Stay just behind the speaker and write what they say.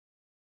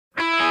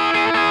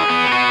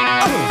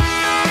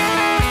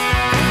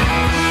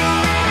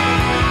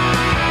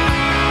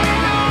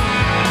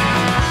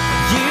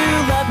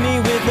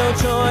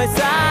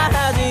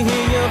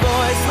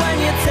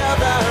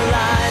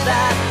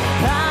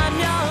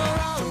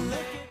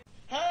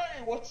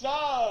what's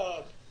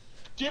up?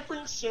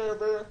 Different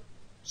server,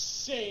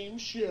 same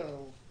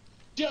show.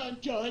 Dun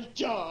dun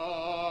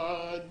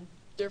dun.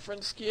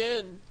 Different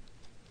skin.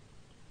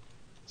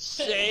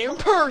 Same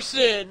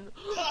person.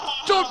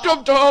 Dum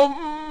dum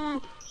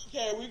dum.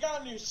 Okay, we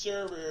got a new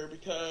server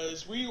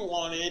because we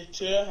wanted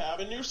to have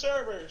a new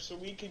server so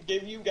we could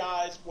give you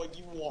guys what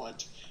you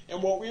want.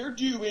 And what we're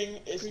doing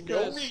is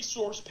no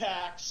resource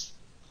packs,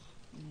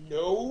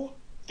 no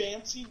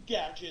fancy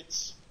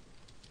gadgets.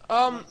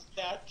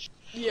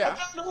 Yeah. I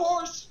found a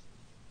horse.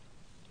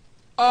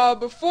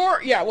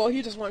 Well,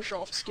 he doesn't want to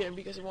show off his skin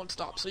because he won't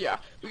stop. So yeah,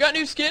 we got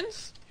new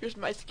skins. Here's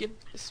my skin.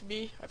 This is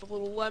me. I have a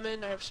little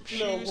lemon. I have some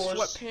shoes,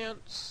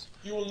 sweatpants.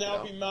 You will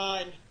now be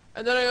mine.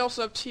 And then I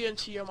also have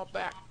TNT on my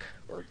back,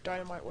 or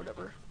dynamite,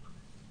 whatever.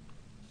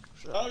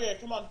 So, oh yeah,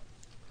 come on.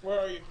 Where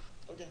are you?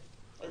 Okay.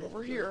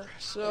 Over here.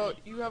 So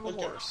you have a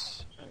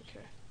horse.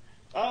 Okay.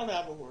 I don't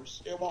have a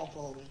horse. It won't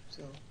follow me.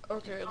 So.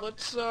 Okay,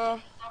 let's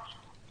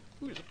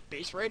Ooh, there's a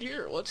base right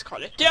here. Let's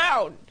cut it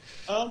down.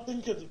 I don't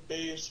think it's a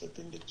base. I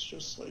think it's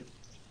just like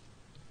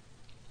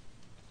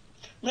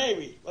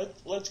maybe.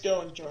 Let's go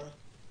and try.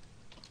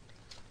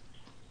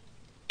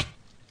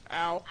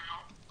 Ow.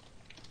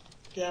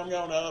 Okay, I'm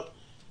going up.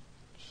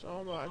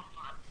 So am I.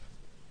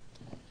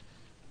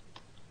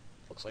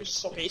 Looks like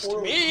some base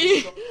to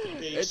me.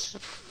 Base. It's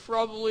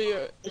probably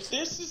a. If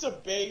this is a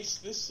base,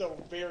 this is a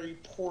very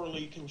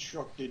poorly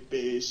constructed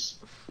base.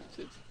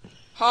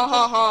 Ha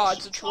ha ha!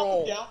 It's a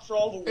troll.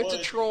 It's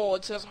a troll.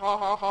 It says ha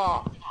ha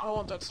ha. I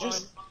want that sign.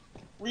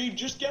 Reed,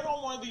 just get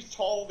on one of these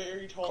tall,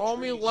 very tall Call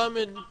trees. me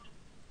Lemon.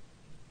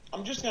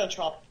 I'm just gonna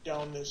chop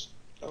down this.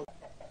 Oh.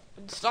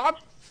 And stop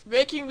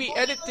making me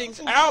edit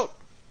things out.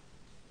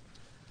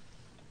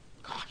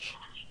 Gosh.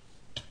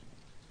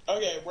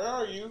 Okay, where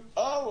are you?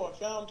 Oh, I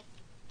found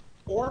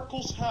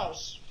Oracle's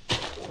house.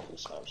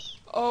 Oracle's house.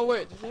 Oh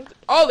wait, they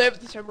have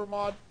the timber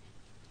mod.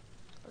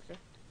 Okay.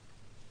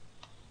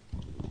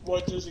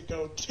 What does it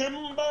go?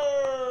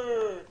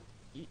 Timber!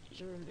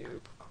 You're a noob.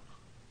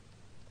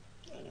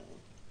 I know.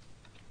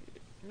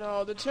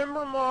 No, the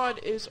timber mod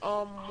is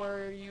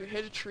where you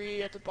hit a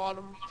tree at the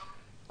bottom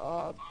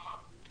log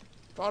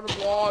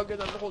and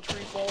then the whole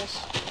tree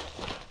falls.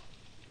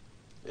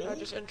 Really? I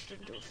just entered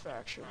into a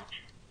faction.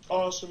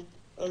 Awesome.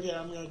 Okay,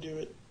 I'm gonna do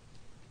it.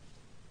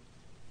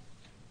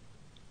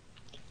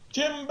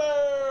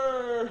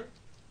 Timber!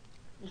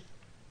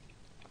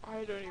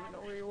 I don't even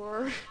know where you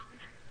were.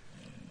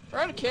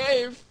 We're in a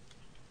cave.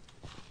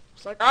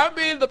 It's like I'm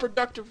being the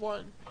productive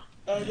one.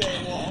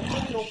 Okay, well, I'm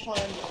gonna go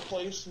find a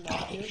place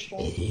not near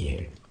spawn.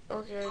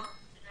 Okay.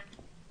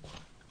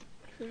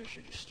 Maybe I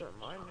should just start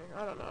mining.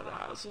 I don't know.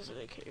 Nah, this isn't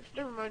a cave.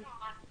 Never mind.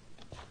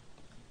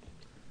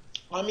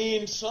 I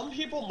mean, some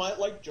people might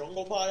like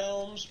jungle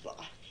biomes, but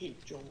I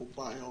hate jungle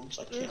biomes.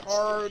 I can't. They're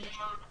hard.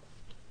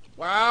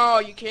 Wow,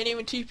 you can't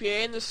even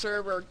TPA in the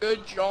server.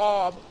 Good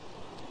job.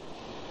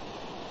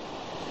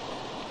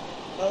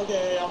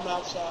 Okay, I'm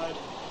outside.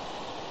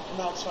 I'm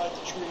outside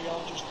the tree.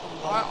 I'll just come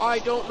down. I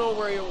don't know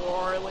where you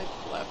are. I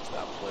left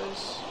that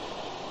place.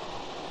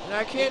 And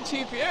I can't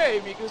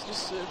TPA because the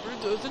server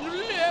doesn't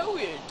allow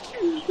it.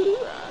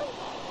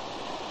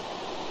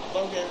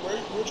 Okay,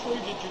 which way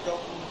did you go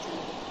from the tree?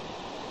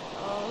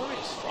 Let me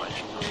just find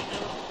you right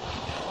now.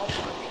 I'll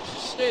find you.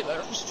 Just stay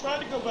there. Just try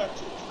to go back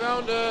to it.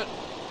 Found it.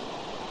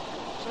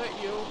 Is that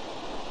you?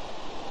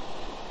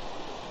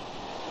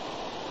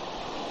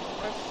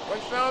 I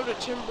found a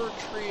timber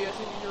tree. I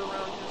think you're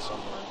around here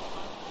somewhere.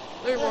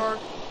 There you are.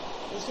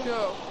 Let's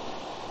go.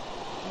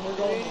 And we're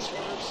going this way.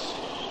 First.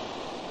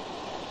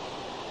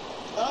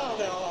 I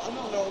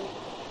don't know.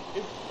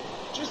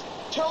 Just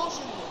tell us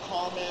in the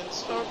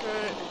comments.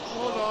 Okay,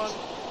 hold on.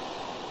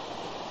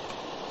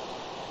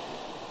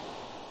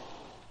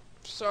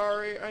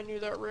 Sorry, I knew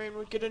that rain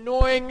would get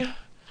annoying.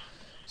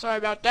 Sorry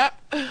about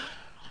that.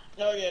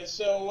 Okay,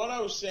 so what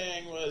I was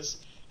saying was,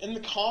 in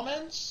the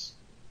comments,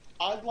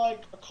 I'd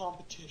like a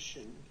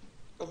competition,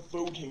 a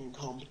voting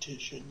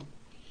competition.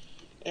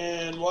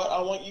 And what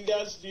I want you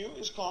guys to do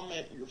is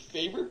comment your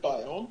favorite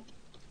biome,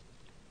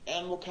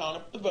 and we'll count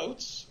up the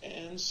votes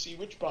and see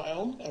which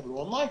biome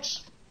everyone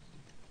likes.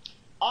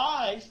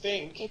 I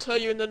think... We'll tell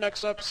you in the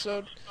next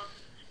episode.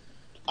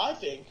 I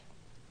think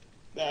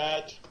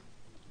that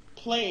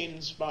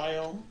Plains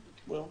biome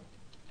will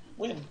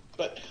win.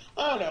 But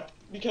I don't know,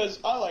 because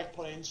I like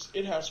Plains.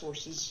 It has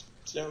horses,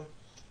 so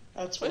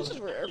that's Plains is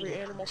where every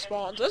animal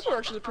spawns. Those are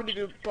actually pretty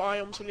good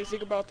biomes when you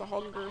think about the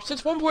hunger.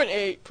 Since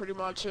 1.8, pretty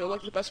much, are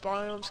like the best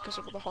biomes because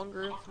of the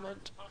hunger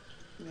implement.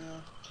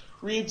 Yeah.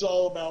 Reed's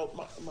all about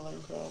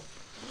Minecraft.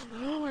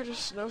 No, I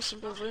just know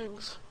simple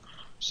things.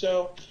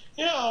 So,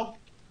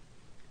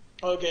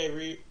 okay,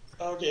 Reed.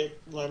 Okay,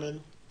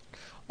 Lemon.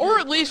 Or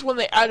at least when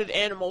they added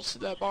animals to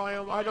that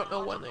biome. I don't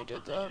know when they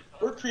did that.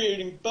 We're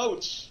creating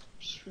boats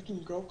so we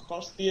can go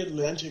across the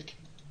Atlantic.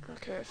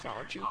 Okay, I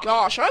found you.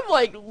 Gosh, I'm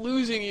like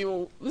losing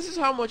you. This is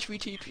how much we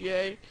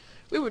TPA.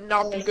 We would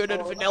not be good at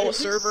a vanilla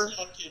server.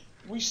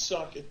 We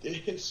suck at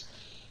this.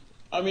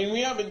 I mean,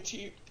 we haven't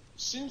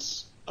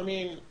since,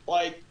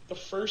 like, the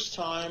first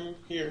time.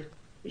 Here's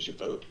your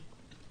boat.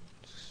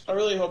 I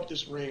really hope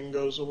this rain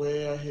goes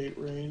away. I hate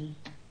rain.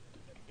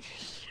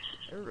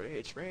 Everybody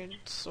hates rain.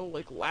 It's so,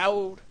 like,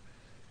 loud.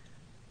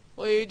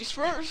 Ladies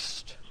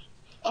first.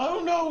 I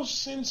don't know,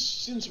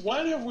 since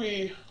when have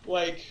we,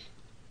 like,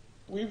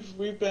 since,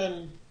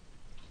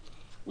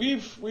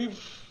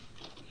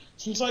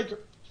 like,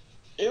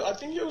 I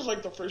think it was,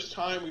 like, the first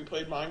time we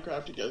played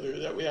Minecraft together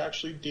that we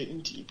actually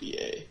didn't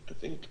TPA, I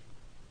think.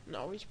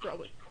 No, we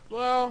probably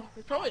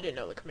didn't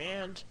know the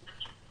command.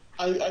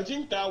 I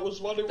think that was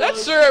what it was. That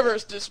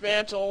server's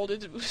dismantled.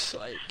 It was,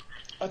 like...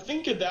 I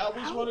think that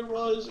was what it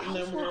was, and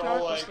then we were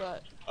all like,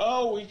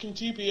 oh, we can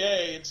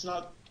TPA, it's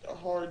not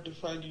hard to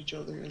find each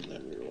other, and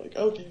then we were like,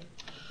 okay.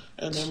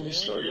 And then we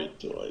started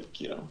to,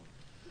 like, you know,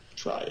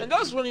 try it. And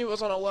that was when he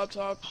was on a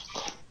laptop.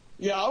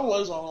 Yeah, I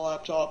was on a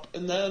laptop,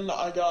 and then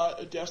I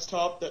got a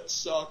desktop that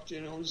sucked,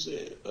 and it was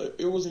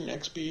an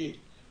XP.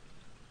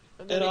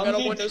 And then you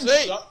got a Windows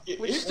 8,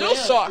 which still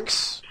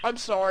sucks. I'm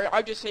sorry,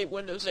 I just hate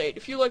Windows 8.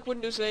 If you like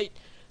Windows 8,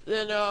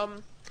 then,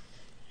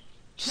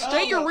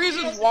 state your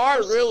reasons why,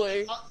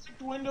 really. I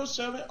like Windows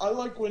 7. I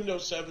like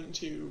Windows 7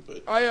 too,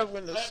 but I have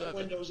Windows 7. I have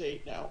Windows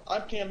 8 now. I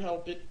can't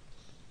help it.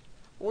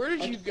 Where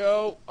did you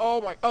go?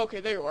 Oh my. Okay,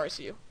 there you are. I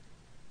see you.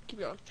 Keep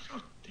going.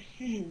 God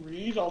dang,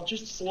 Reed. I'll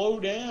just slow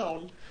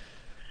down.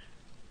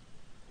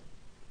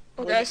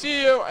 Okay, I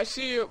see you. I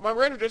see you. My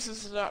render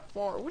distance is not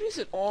far. What is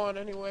it on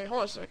anyway? Hold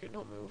on a second.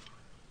 Don't move.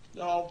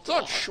 No. It's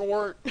on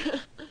short.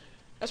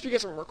 That's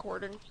because I'm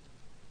recording.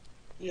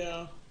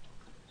 Yeah.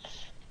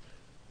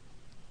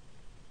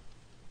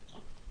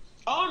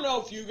 I don't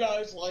know if you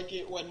guys like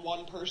it when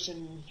one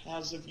person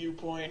has a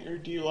viewpoint, or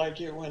do you like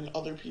it when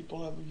other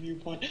people have a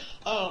viewpoint?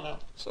 I don't know.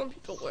 Some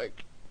people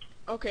like...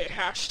 Okay,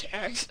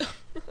 hashtags.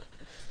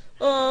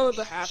 Oh,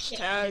 the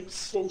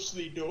hashtags.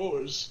 Ghostly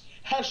doors.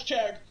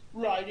 Hashtag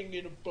riding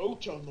in a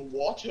boat on the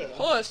water.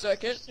 Hold on a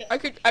second. I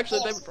could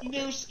actually...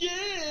 New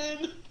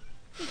skin!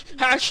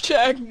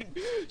 Hashtag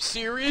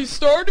series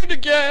started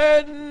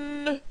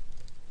again!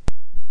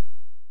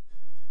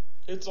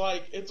 It's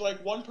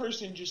like one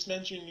person just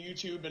mentioned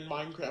YouTube and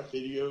Minecraft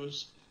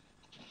videos.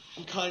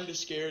 I'm kind of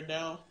scared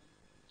now.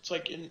 It's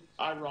like an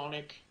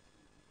ironic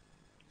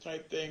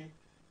type thing.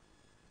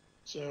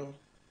 So,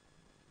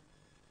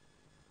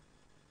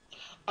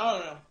 I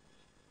don't know.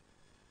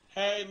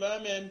 Hey,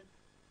 Lemon.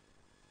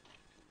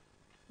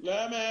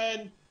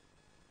 Lemon.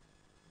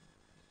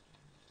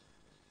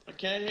 I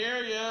can't hear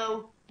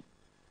you.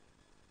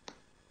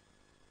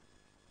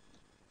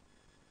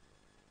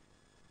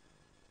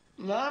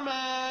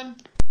 Lemon.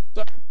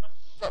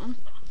 Something.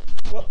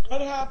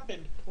 What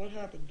happened? What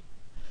happened?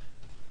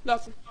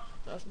 Nothing.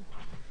 Just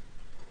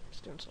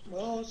doing something.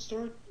 Well, let's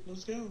start.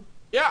 Let's go.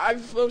 Yeah, I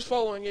was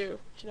following you.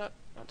 Did you not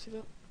see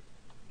that?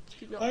 Let's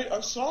keep going. I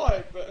saw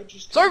it, but I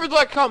just... Sorry for the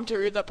black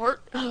commentary at that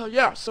part.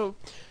 Yeah, so...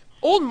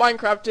 Old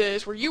Minecraft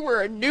days where you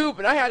were a noob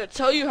and I had to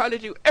tell you how to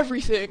do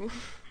everything.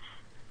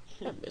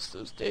 I miss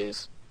those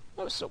days.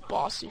 I was so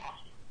bossy.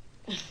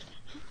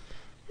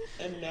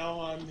 And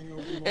now I'm the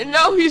Obi-Wan. And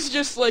now he's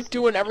just like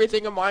doing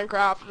everything in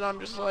Minecraft and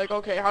I'm just like,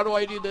 okay, how do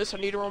I do this? I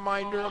need a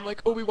reminder. I'm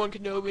like, Obi-Wan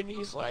Kenobi, and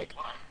he's like,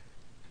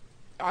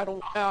 I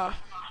don't, Yoda.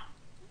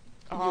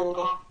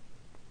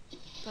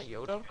 Not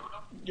Yoda.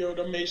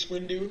 Yoda, Mace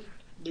Windu.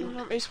 No,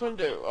 not Mace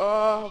Windu.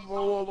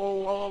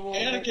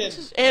 Anakin. This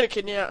is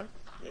Anakin, yeah.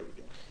 There we go.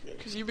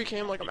 Because you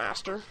became like a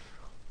master.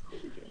 There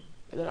we go.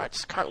 And then I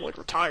just kind of like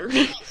retired.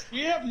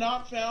 We have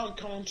not found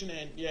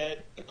continent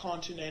yet. A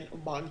continent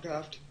of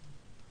Minecraft.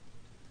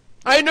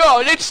 I know,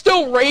 and it's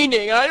still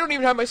raining, and I don't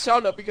even have my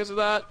sound up because of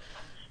that.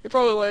 You're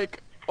probably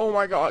like, oh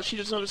my god, she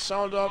doesn't have his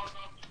sound up.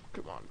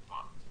 Come on.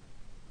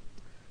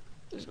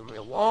 This is gonna be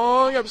a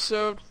long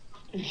episode.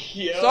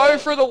 Yeah. Sorry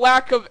for the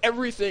lack of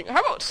everything.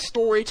 How about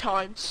story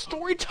time?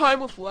 Story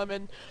time with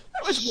Lemon.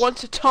 That was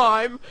once a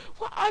time.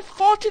 Well, I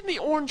fought in the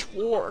Orange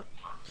War.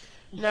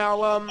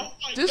 Now,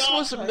 this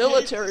was a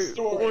military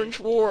Orange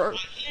War. I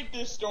hate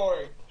this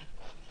story.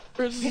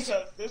 Because this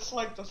is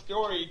like the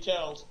story he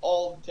tells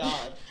all the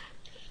time.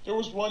 There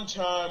was one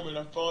time when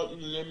I fought in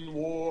the Lemon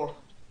War.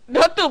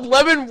 Not the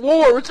Lemon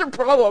War. What's your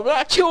problem? I'm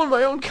not killing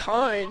my own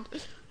kind.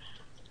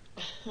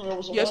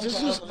 Yes,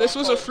 this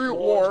was a fruit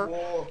war.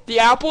 The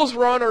apples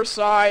were on our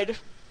side,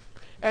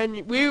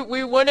 and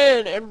we went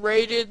in and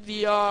raided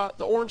the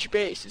orange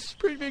base. It's a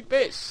pretty big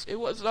base. It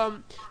was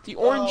the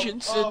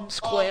Oranginsons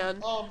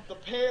clan. The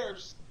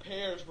pears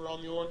were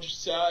on the orange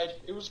side.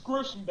 It was a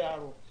gruesome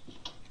battle.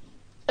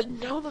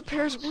 No, the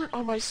pears weren't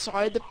on my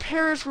side. The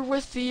pears were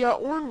with the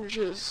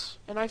oranges,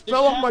 and I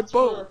fell off my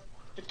boat.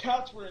 The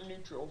cats were in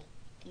neutral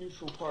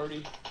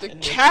party. The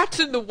cats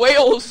and the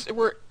whales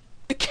were...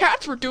 The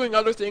cats were doing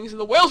other things, and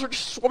the whales were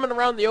just swimming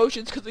around the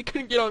oceans because they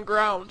couldn't get on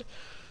ground.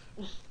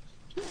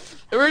 And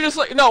we were just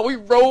like, no, we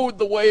rode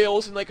the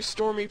whales in like a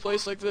stormy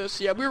place like this.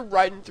 Yeah, we were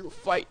riding through a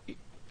fight.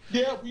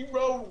 Yeah, we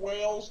rode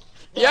whales.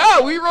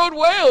 Yeah, we rode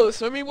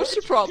whales. I mean, what's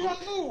your problem?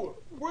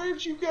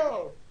 Where'd you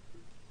go?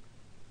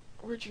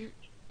 Where'd you...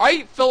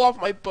 I fell off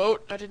my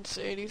boat. I didn't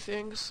say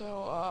anything,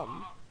 so,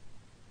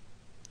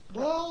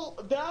 Well,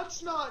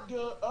 that's not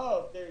good.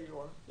 Oh, there you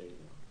are.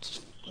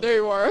 There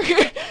you are.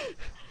 Okay.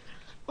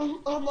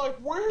 I'm like,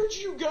 where'd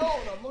you go?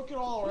 And I'm looking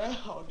all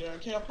around, and I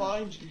can't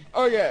find you.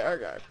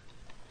 Okay.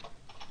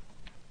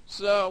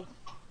 So,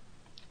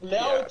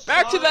 now it's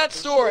back to that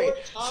story.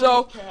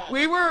 So,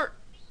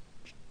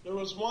 there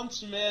was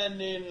once a man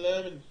named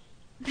Lemon.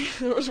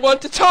 There was one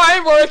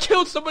time where I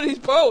killed somebody's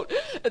boat,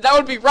 and that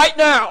would be right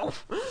now.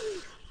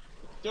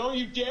 Don't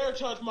you dare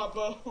touch my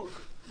boat.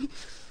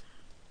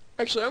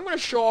 Actually, I'm gonna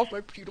show off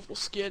my beautiful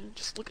skin.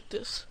 Just look at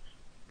this.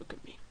 Look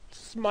at me,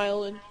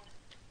 smiling.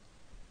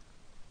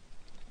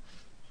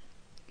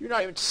 You're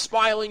not even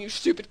smiling, you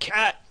stupid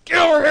cat. Get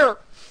over here.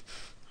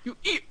 You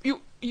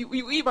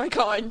eat my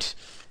kind.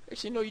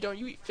 Actually, no, you don't.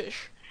 You eat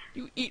fish.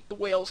 You eat the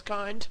whale's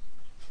kind.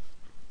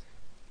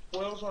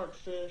 Whales aren't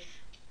fish.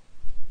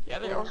 Yeah,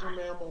 they Whales are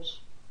mammals.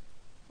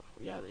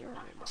 Yeah, they are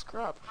mammals.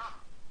 Crap.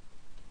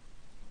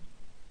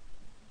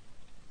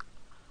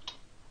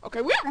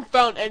 Okay, we haven't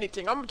found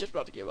anything. I'm just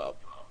about to give up.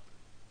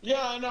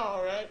 Yeah, I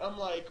know, right? I'm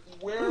like,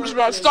 where? I'm just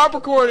about to stop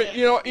recording.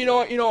 You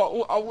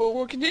know.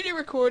 We'll continue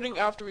recording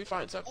after we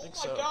find something.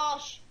 Oh my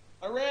gosh!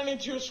 I ran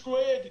into a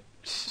squid.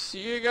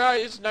 See you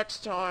guys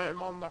next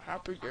time on the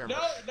Happy Gamer.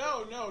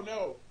 No,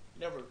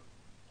 never.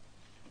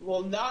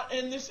 We'll not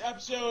end this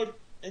episode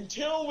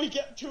until we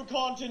get to a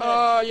continent.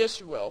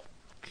 Yes, we will.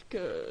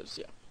 Cause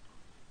yeah.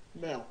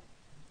 No.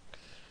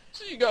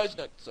 See you guys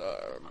next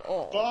time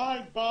on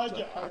Bye,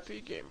 the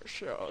Happy Gamer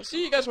Show.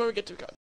 See you guys when we get to a continent.